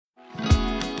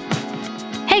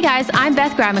Hey guys, I'm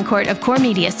Beth Gravencourt of Core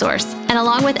Media Source, and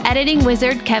along with editing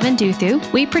wizard Kevin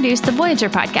Duthu, we produce the Voyager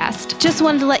podcast. Just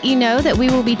wanted to let you know that we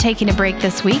will be taking a break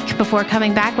this week before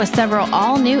coming back with several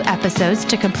all-new episodes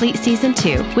to complete Season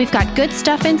 2. We've got good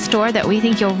stuff in store that we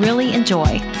think you'll really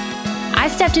enjoy. I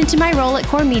stepped into my role at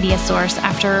Core Media Source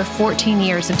after 14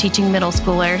 years of teaching middle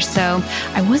schoolers, so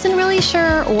I wasn't really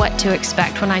sure what to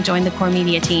expect when I joined the Core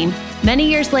Media team. Many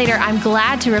years later, I'm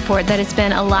glad to report that it's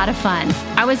been a lot of fun.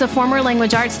 I was a former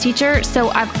language arts teacher, so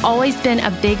I've always been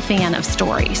a big fan of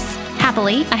stories.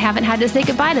 Happily, I haven't had to say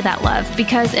goodbye to that love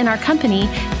because in our company,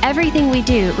 everything we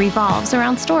do revolves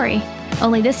around story.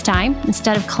 Only this time,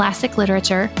 instead of classic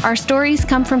literature, our stories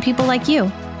come from people like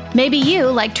you. Maybe you,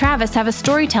 like Travis, have a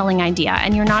storytelling idea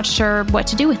and you're not sure what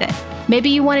to do with it. Maybe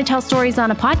you want to tell stories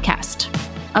on a podcast,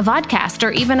 a vodcast,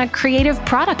 or even a creative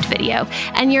product video,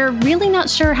 and you're really not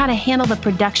sure how to handle the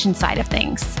production side of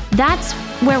things. That's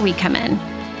where we come in.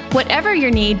 Whatever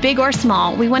your need, big or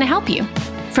small, we want to help you.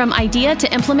 From idea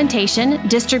to implementation,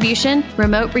 distribution,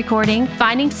 remote recording,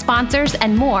 finding sponsors,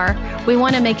 and more, we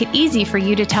want to make it easy for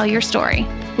you to tell your story.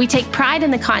 We take pride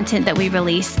in the content that we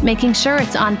release, making sure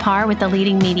it's on par with the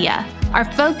leading media. Our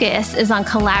focus is on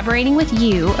collaborating with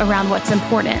you around what's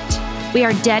important. We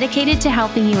are dedicated to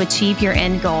helping you achieve your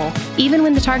end goal, even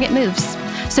when the target moves.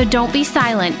 So don't be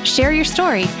silent. Share your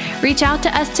story. Reach out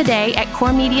to us today at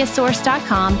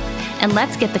coremediasource.com and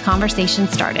let's get the conversation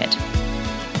started.